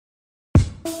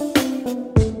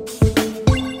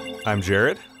I'm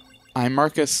Jared. I'm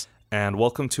Marcus. And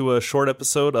welcome to a short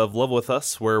episode of Love With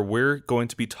Us, where we're going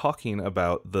to be talking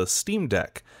about the Steam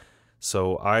Deck.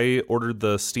 So I ordered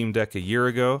the Steam Deck a year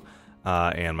ago,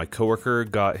 and my coworker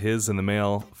got his in the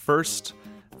mail first.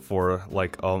 For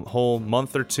like a whole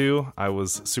month or two, I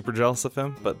was super jealous of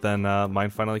him, but then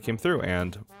mine finally came through,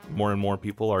 and more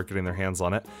people are getting their hands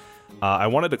on it. I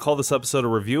wanted to call this episode a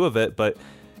review of it, but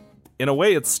in a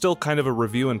way, it's still kind of a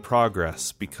review in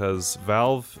progress because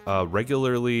Valve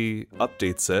regularly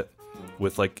updates it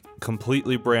with like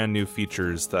completely brand new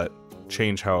features that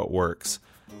change how it works.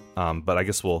 But I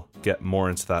guess we'll get more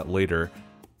into that later.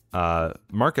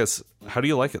 Marcus, how do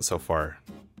you like it so far,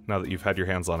 now that you've had your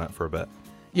hands on it for a bit?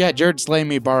 Yeah, Jared's letting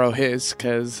me borrow his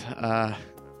because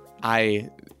I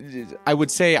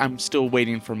would say I'm still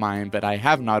waiting for mine, but I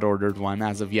have not ordered one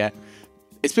as of yet.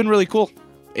 It's been really cool.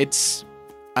 It's,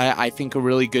 I think, a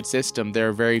really good system. There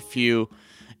are very few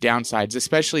downsides,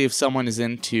 especially if someone is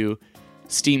into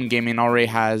Steam gaming, already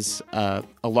has a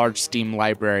large Steam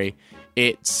library.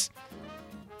 It's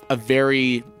a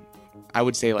very, I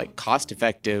would say, like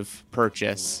cost-effective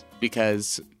purchase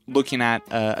because looking at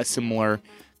a similar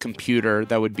computer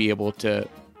that would be able to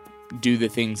do the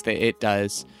things that it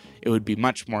does, it would be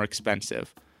much more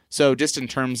expensive. So just in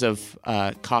terms of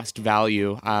cost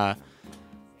value,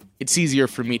 it's easier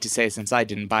for me to say since I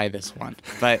didn't buy this one.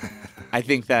 But I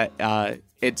think that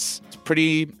it's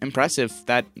pretty impressive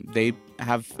that they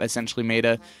have essentially made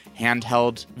a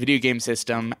handheld video game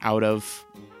system out of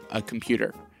a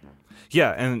computer.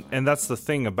 Yeah, and that's the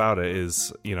thing about it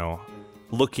is, you know,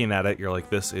 looking at it, you're like,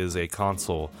 this is a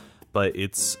console. But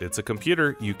it's a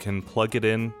computer. You can plug it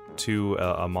in to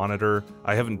a monitor.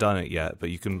 I haven't done it yet, but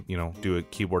you can, you know, do a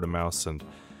keyboard and mouse and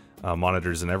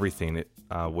monitors and everything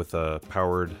with a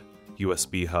powered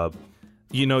USB hub.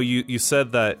 You know, you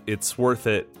said that it's worth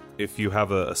it if you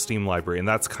have a Steam library, and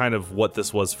that's kind of what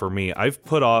this was for me. I've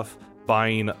put off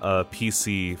buying a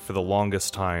PC for the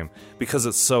longest time because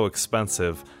it's so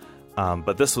expensive,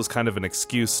 but this was kind of an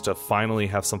excuse to finally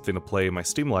have something to play my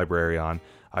Steam library on.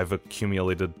 I've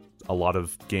accumulated a lot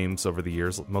of games over the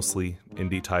years, mostly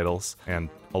indie titles, and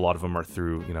a lot of them are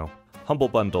through, you know, Humble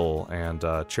Bundle and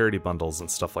charity bundles and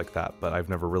stuff like that, but I've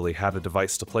never really had a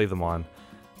device to play them on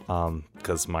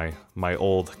because my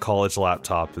old college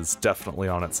laptop is definitely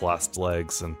on its last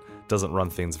legs and doesn't run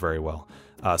things very well.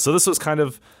 So this was kind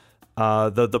of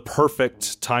the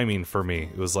perfect timing for me.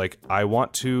 It was like, I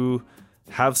want to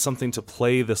have something to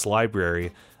play this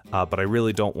library, but I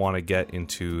really don't want to get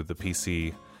into the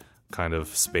PC kind of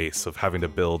space of having to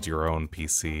build your own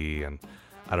PC, and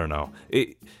I don't know.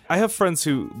 I have friends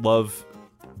who love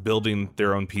building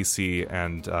their own PC,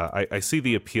 and I see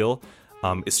the appeal.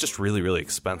 It's just really, really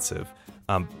expensive.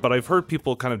 But I've heard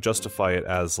people kind of justify it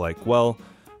as like, well,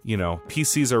 you know,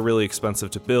 PCs are really expensive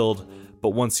to build, but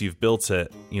once you've built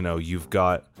it, you know, you've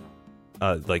got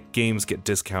like games get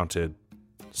discounted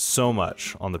so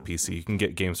much on the PC. You can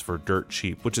get games for dirt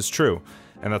cheap, which is true.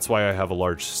 And that's why I have a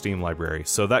large Steam library.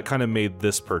 So that kind of made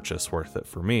this purchase worth it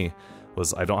for me,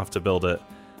 was I don't have to build it.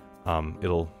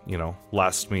 It'll, you know,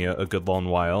 last me a good long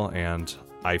while, and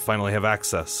I finally have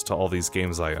access to all these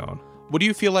games I own. What do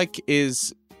you feel like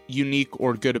is unique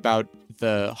or good about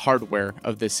the hardware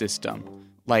of this system?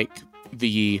 Like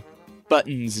the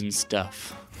buttons and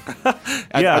stuff.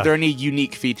 Yeah. Are there any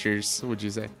unique features, would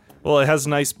you say? Well, it has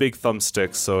nice big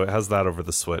thumbsticks, so it has that over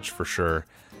the Switch for sure.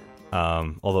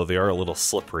 Although they are a little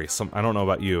slippery. I don't know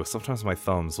about you. Sometimes my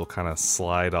thumbs will kind of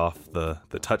slide off the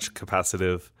touch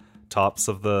capacitive tops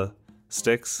of the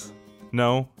sticks.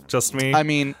 No? Just me? I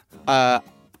mean,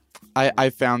 I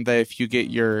found that if you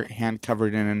get your hand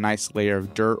covered in a nice layer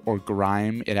of dirt or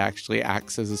grime, it actually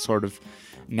acts as a sort of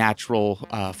natural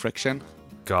friction.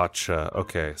 Gotcha.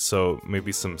 Okay, so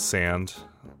maybe some sand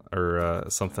or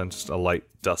something, just a light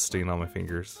dusting on my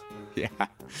fingers. Yeah,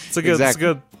 it's a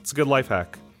good life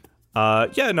hack.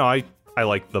 Yeah, no, I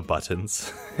like the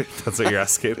buttons. That's what you're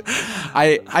asking.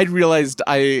 I realized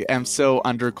I am so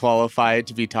underqualified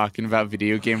to be talking about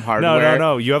video game hardware.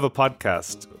 No. You have a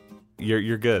podcast.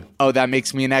 You're good. Oh, that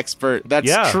makes me an expert.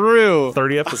 That's true.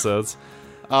 30 episodes.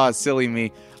 Oh, silly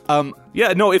me.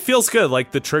 Yeah, no, it feels good.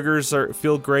 Like the triggers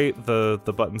feel great.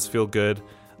 The buttons feel good.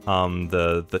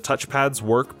 The touchpads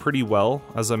work pretty well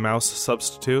as a mouse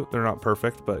substitute. They're not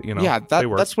perfect, but you know, they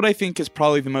work. That's what I think is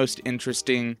probably the most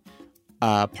interesting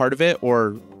part of it,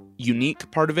 or unique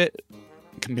part of it,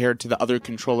 compared to the other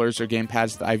controllers or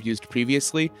gamepads that I've used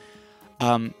previously.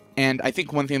 And I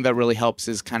think one thing that really helps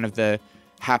is kind of the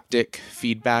haptic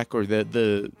feedback, or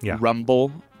the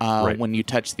rumble when you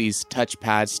touch these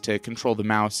touchpads to control the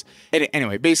mouse.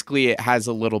 Anyway, basically it has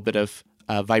a little bit of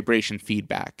vibration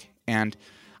feedback. And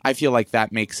I feel like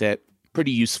that makes it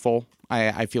pretty useful.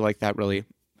 I feel like that really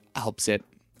helps it.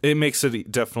 It makes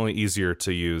it definitely easier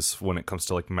to use when it comes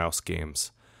to like mouse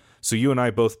games. So you and I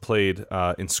both played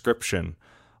Inscription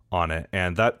on it,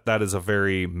 and that is a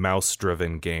very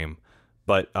mouse-driven game.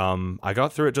 But I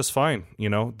got through it just fine. You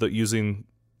know,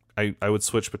 I would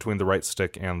switch between the right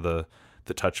stick and the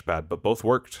touchpad, but both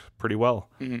worked pretty well.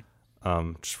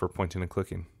 Just for pointing and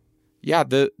clicking. Yeah,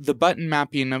 the button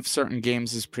mapping of certain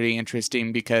games is pretty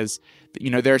interesting because, you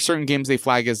know, there are certain games they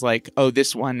flag as like, oh,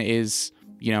 this one is,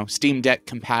 you know, Steam Deck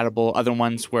compatible. Other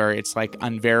ones where it's like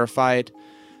unverified.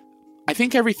 I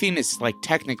think everything is like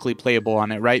technically playable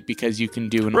on it, right? Because you can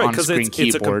do an on-screen keyboard.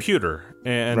 It's a computer,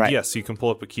 and yes, you can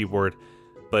pull up a keyboard.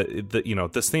 But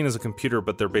this thing is a computer,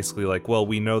 but they're basically like, well,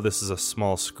 we know this is a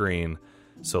small screen,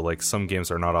 so like some games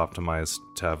are not optimized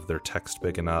to have their text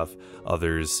big enough.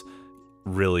 Others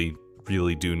really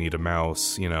do need a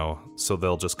mouse, you know, so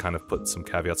they'll just kind of put some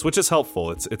caveats, which is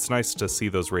helpful. It's nice to see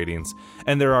those ratings,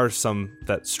 and there are some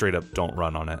that straight up don't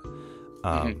run on it.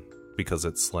 Because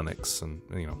it's Linux and,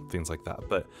 you know, things like that.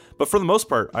 But for the most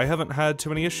part, I haven't had too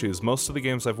many issues. Most of the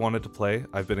games I've wanted to play,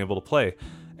 I've been able to play.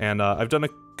 And I've done a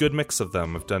good mix of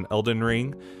them. I've done Elden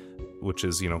Ring, which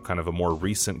is, you know, kind of a more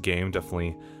recent game,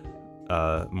 definitely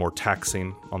more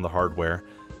taxing on the hardware.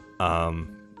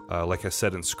 Like I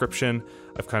said, Inscription,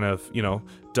 I've kind of, you know,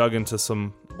 dug into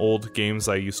some old games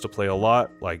I used to play a lot,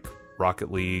 like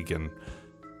Rocket League and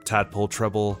Tadpole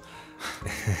Trouble,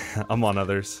 among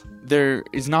others. There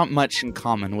is not much in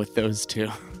common with those two.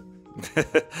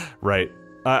 Right.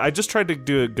 I just tried to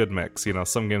do a good mix, you know,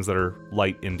 some games that are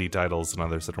light indie titles and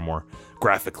others that are more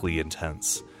graphically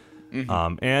intense.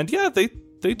 And yeah,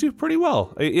 they do pretty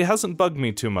well. It hasn't bugged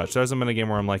me too much. There hasn't been a game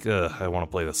where I'm like, I want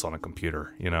to play this on a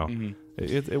computer, you know.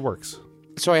 It works.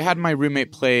 So I had my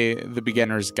roommate play the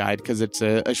beginner's guide because it's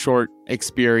a short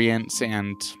experience,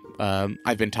 and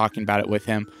I've been talking about it with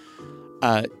him.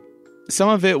 Some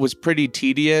of it was pretty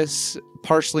tedious,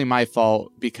 partially my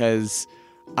fault because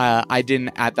I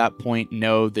didn't at that point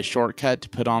know the shortcut to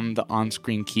put on the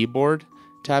on-screen keyboard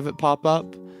to have it pop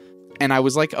up. And I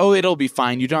was like, oh, it'll be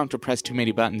fine. You don't have to press too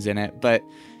many buttons in it, but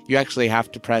you actually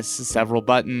have to press several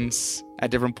buttons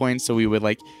at different points. So we would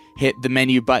like hit the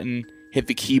menu button, hit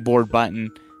the keyboard button,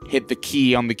 hit the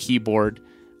key on the keyboard,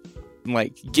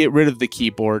 like get rid of the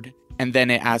keyboard. And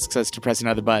then it asks us to press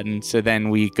another button. So then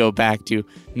we go back to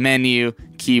menu,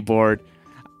 keyboard.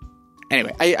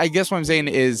 Anyway, I guess what I'm saying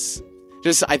is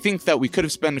just I think that we could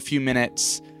have spent a few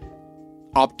minutes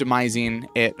optimizing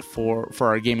it for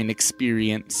our gaming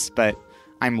experience, but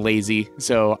I'm lazy,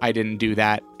 so I didn't do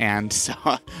that. And so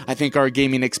I think our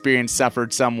gaming experience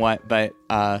suffered somewhat, but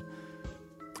at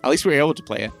least we were able to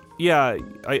play it. Yeah,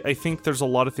 I think there's a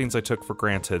lot of things I took for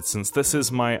granted, since this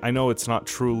is I know it's not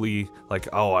truly like,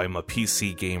 oh, I'm a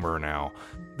PC gamer now.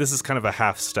 This is kind of a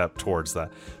half step towards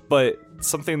that. But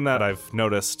something that I've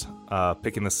noticed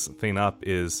picking this thing up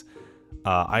is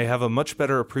I have a much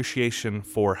better appreciation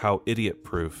for how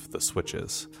idiot-proof the Switch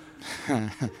is.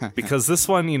 Because this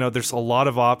one, you know, there's a lot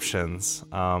of options.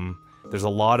 There's a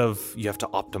lot of, you have to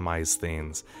optimize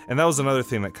things. And that was another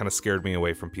thing that kind of scared me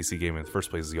away from PC gaming in the first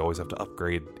place, is you always have to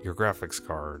upgrade your graphics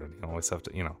card, and you always have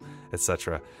to, you know,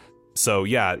 etc. So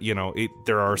yeah, you know,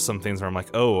 there are some things where I'm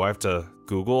like, oh, I have to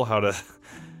Google how to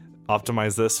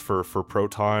optimize this for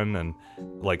Proton, and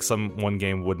like one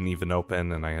game wouldn't even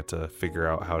open, and I had to figure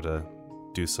out how to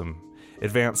do some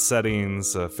advanced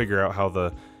settings, figure out how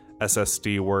the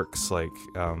SSD works, like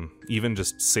even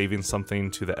just saving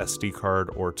something to the SD card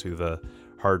or to the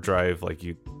hard drive, like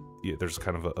there's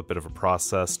kind of a bit of a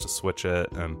process to switch it,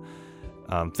 and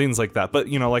things like that. But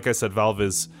you know, like I said, Valve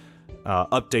is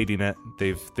updating it.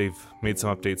 They've made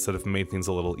some updates that have made things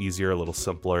a little easier, a little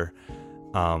simpler.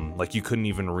 Like you couldn't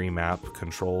even remap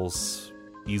controls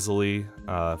easily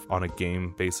on a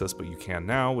game basis, but you can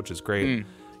now, which is great.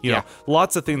 You know,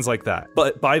 lots of things like that.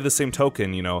 But by the same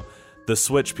token, you know, the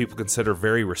Switch people consider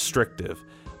very restrictive.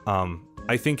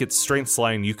 I think its strengths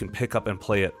lie in you can pick up and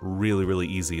play it really, really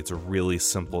easy. It's a really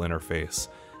simple interface,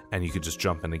 and you could just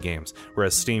jump into games.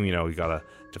 Whereas Steam, you know, you gotta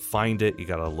to find it, you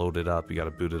gotta load it up, you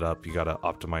gotta boot it up, you gotta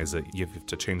optimize it, you have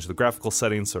to change the graphical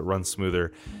settings so it runs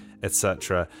smoother,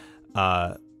 etc.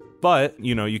 But,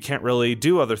 you know, you can't really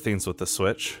do other things with the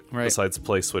Switch besides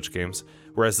play Switch games.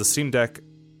 Whereas the Steam Deck,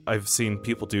 I've seen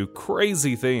people do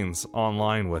crazy things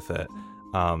online with it.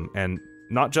 And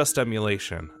not just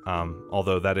emulation,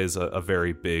 although that is a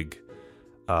very big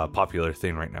popular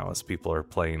thing right now, as people are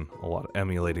playing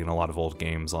emulating a lot of old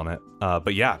games on it.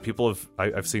 But yeah,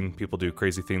 I've seen people do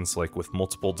crazy things like with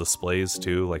multiple displays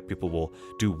too. Like people will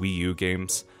do Wii U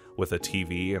games with a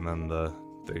TV, and then the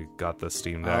They got the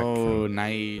Steam Deck. Oh,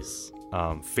 nice.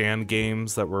 Fan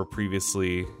games that were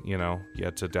previously, you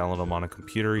had to download them on a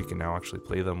computer. You can now actually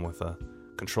play them with a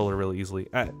controller really easily.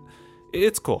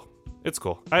 It's cool. It's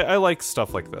cool. I like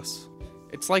stuff like this.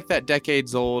 It's like that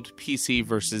decades-old PC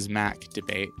versus Mac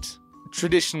debate.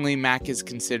 Traditionally, Mac is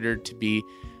considered to be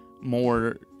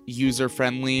more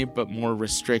user-friendly, but more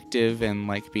restrictive and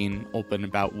like being open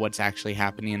about what's actually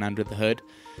happening under the hood.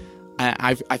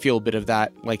 I feel a bit of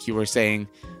that, like you were saying,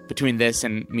 between this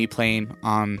and me playing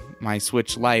on my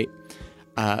Switch Lite.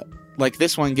 Like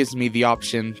this one gives me the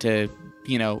option to,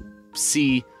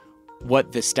 see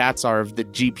what the stats are of the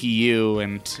GPU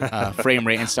and frame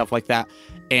rate and stuff like that.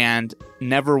 And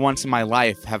never once in my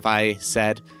life have I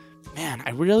said, man,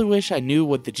 I really wish I knew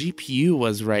what the GPU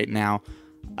was right now.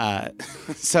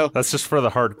 So that's just for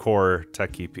the hardcore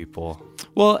techie people.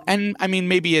 Well, and I mean,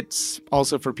 maybe it's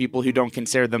also for people who don't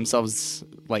consider themselves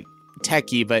like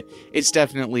techie, but it's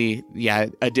definitely,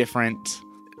 a different.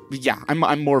 Yeah,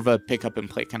 I'm more of a pick up and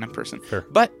play kind of person. Sure.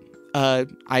 But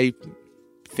I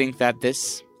think that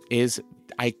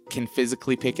I can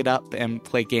physically pick it up and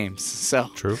play games. So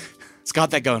true. It's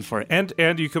got that going for it.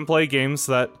 And you can play games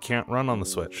that can't run on the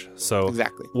Switch. So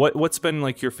exactly. What's been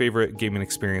like your favorite gaming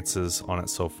experiences on it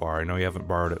so far? I know you haven't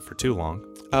borrowed it for too long.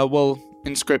 Well,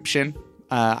 Inscription.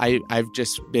 I've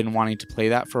just been wanting to play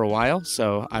that for a while,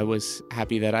 so I was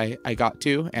happy that I got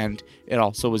to, and it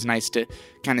also was nice to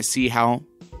kind of see how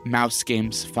mouse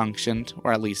games functioned,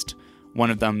 or at least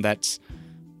one of them that's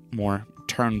more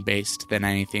turn-based than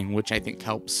anything, which I think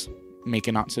helps make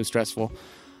it not so stressful.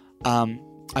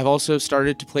 I've also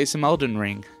started to play some Elden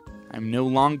Ring. I'm no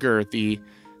longer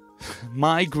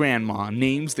my grandma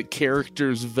names the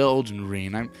characters of Elden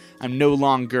Ring. I'm no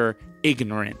longer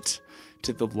ignorant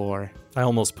to the lore. I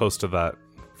almost posted that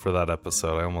for that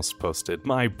episode. I almost posted,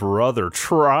 my brother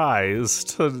tries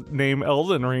to name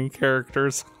Elden Ring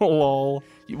characters. Lol.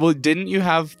 Well, didn't you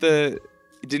have the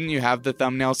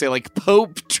thumbnail say like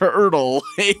Pope Turtle?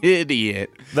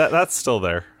 Idiot. That's still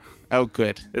there. Oh,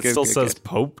 good. It good, still good, says good.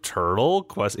 Pope Turtle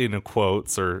in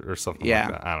quotes or something like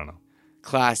that. I don't know.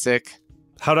 Classic.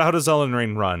 How does Elden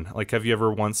Ring run? Like, have you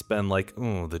ever once been like,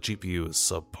 oh, the GPU is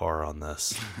subpar on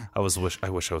this? I wish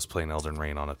I was playing Elden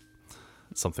Ring on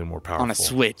something more powerful. On a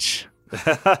Switch.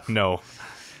 No.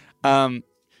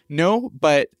 No,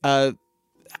 but I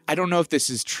don't know if this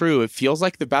is true. It feels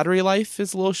like the battery life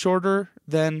is a little shorter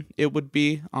than it would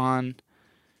be than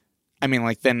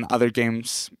other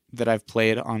games that I've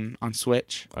played on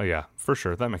Switch. Oh, yeah, for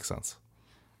sure. That makes sense.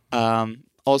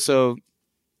 Also,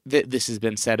 this has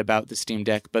been said about the Steam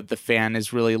Deck, but the fan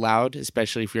is really loud,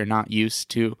 especially if you're not used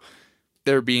to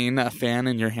there being a fan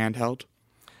in your handheld.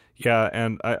 Yeah,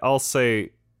 and I'll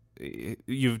say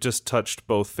you've just touched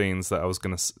both things that I was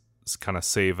going to kind of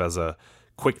save as a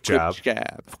quick jab. Quick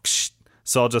jab.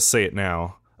 So I'll just say it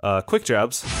now. Quick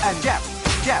jabs. And jab.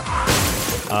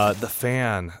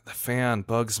 The fan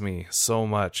bugs me so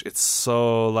much. It's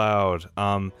so loud.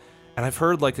 And I've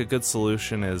heard like a good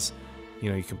solution is,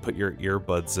 you can put your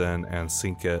earbuds in and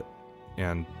sync it.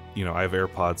 And, I have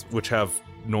AirPods, which have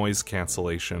noise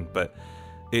cancellation, but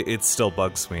it still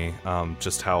bugs me.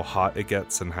 Just how hot it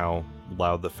gets and how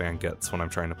loud the fan gets when I'm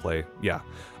trying to play,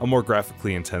 a more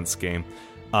graphically intense game.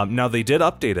 Now they did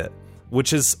update it,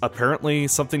 which is apparently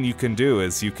something you can do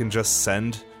is you can just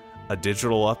send a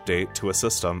digital update to a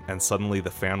system and suddenly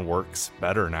the fan works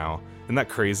better now. Isn't that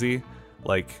crazy?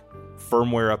 Like,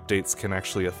 firmware updates can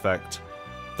actually affect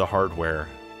the hardware,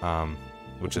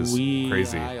 which is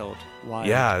crazy. Wild.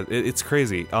 Yeah, it's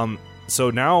crazy. So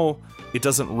now it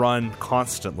doesn't run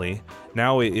constantly.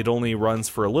 Now it only runs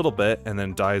for a little bit and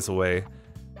then dies away,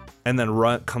 and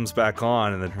then comes back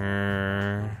on, and then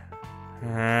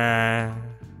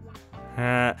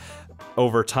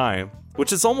over time,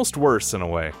 which is almost worse in a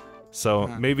way. So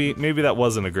maybe that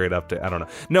wasn't a great update. I don't know.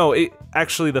 No,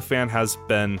 actually the fan has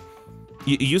been.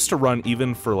 It used to run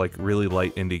even for like really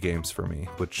light indie games for me,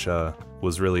 which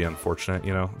was really unfortunate,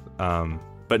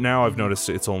 But now I've noticed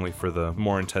it's only for the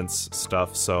more intense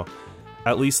stuff. So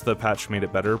at least the patch made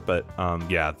it better. But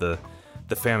the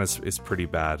fan is pretty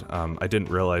bad. I didn't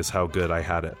realize how good I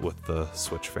had it with the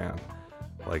Switch fan.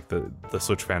 Like the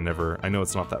Switch fan never. I know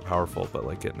it's not that powerful, but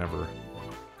like it never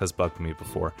has bugged me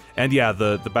before. And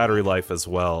the battery life as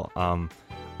well.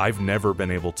 I've never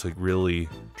been able to really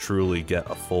truly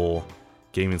get a full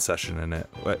gaming session in it.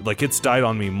 Like, it's died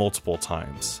on me multiple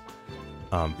times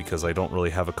because I don't really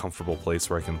have a comfortable place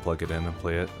where I can plug it in and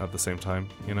play it at the same time,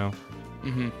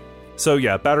 Mm-hmm.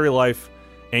 So battery life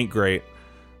ain't great.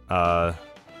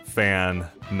 Fan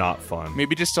not fun.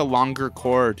 Maybe just a longer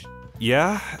cord.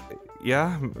 Yeah,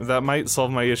 yeah, that might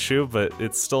solve my issue, but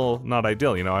it's still not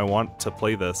ideal. I want to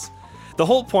play this. The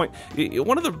whole point,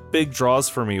 one of the big draws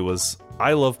for me was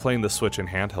I love playing the Switch in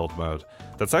handheld mode.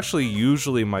 That's actually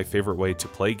usually my favorite way to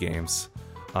play games,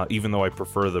 even though I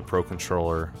prefer the Pro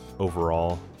Controller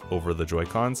overall over the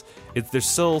Joy-Cons. There's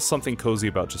still something cozy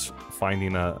about just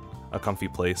finding a comfy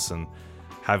place and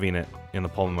having it in the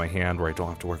palm of my hand where I don't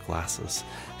have to wear glasses.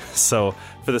 So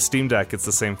for the Steam Deck, it's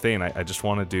the same thing. I just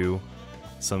want to do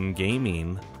some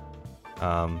gaming.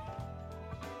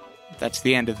 That's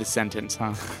the end of the sentence,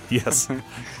 huh? Yes,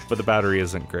 but the battery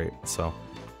isn't great. So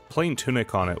playing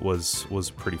Tunic on it was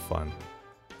pretty fun.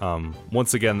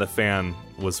 Once again, the fan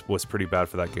was pretty bad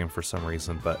for that game for some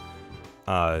reason, but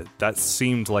that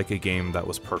seemed like a game that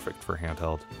was perfect for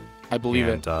handheld. I believe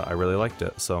it. And I really liked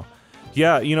it. So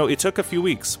yeah, it took a few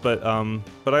weeks, but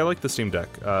I like the Steam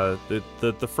Deck.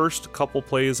 The first couple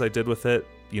plays I did with it,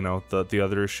 the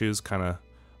other issues kind of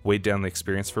weighed down the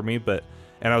experience for me,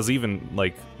 and I was even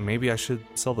like, maybe I should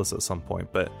sell this at some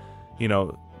point. But,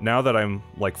 now that I'm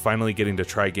like finally getting to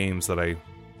try games that I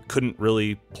couldn't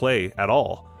really play at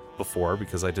all before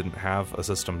because I didn't have a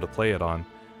system to play it on,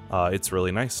 it's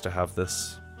really nice to have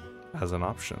this as an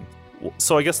option.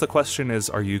 So I guess the question is,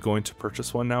 are you going to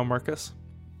purchase one now, Marcus?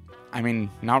 I mean,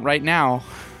 not right now.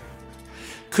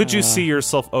 Could you see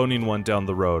yourself owning one down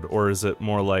the road, or is it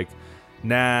more like,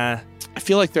 nah? I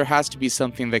feel like there has to be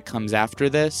something that comes after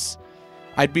this.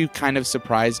 I'd be kind of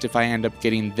surprised if I end up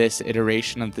getting this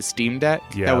iteration of the Steam Deck.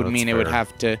 Yeah, that would that's mean fair. It would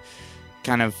have to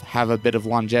kind of have a bit of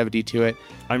longevity to it.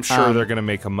 I'm sure they're going to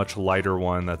make a much lighter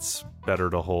one that's better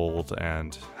to hold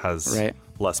and has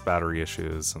less battery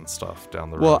issues and stuff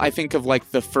down the road. Well, I think of like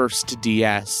the first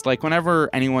DS. Like whenever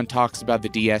anyone talks about the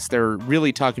DS, they're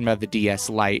really talking about the DS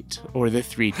Lite or the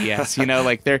 3DS.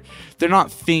 Like they're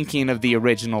not thinking of the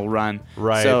original run.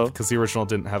 Right, because the original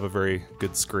didn't have a very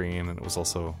good screen and it was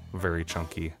also very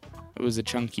chunky. It was a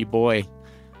chunky boy.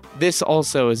 This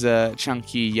also is a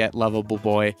chunky yet lovable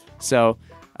boy. So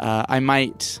I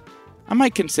might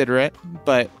consider it,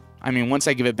 but I mean, once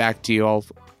I give it back to you,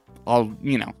 I'll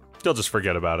You'll just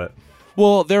forget about it.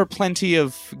 Well, there are plenty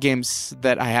of games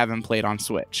that I haven't played on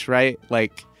Switch, right?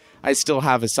 Like, I still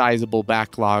have a sizable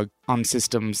backlog on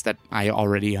systems that I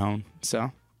already own,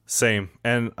 so. Same.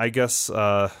 And I guess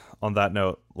on that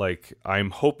note, like, I'm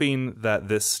hoping that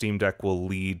this Steam Deck will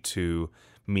lead to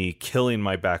me killing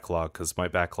my backlog, because my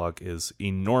backlog is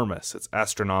enormous. It's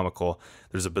astronomical.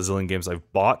 There's a bazillion games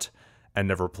I've bought and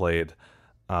never played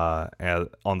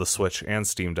on the Switch and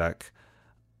Steam Deck.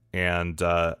 And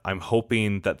I'm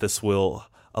hoping that this will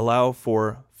allow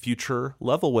for future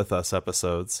Level With Us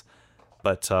episodes,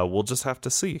 but we'll just have to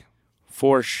see.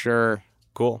 For sure.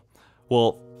 Cool.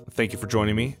 Well, thank you for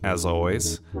joining me, as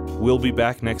always. We'll be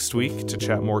back next week to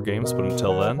chat more games, but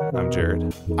until then, I'm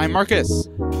Jared. I'm Marcus.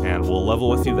 And we'll level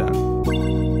with you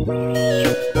then.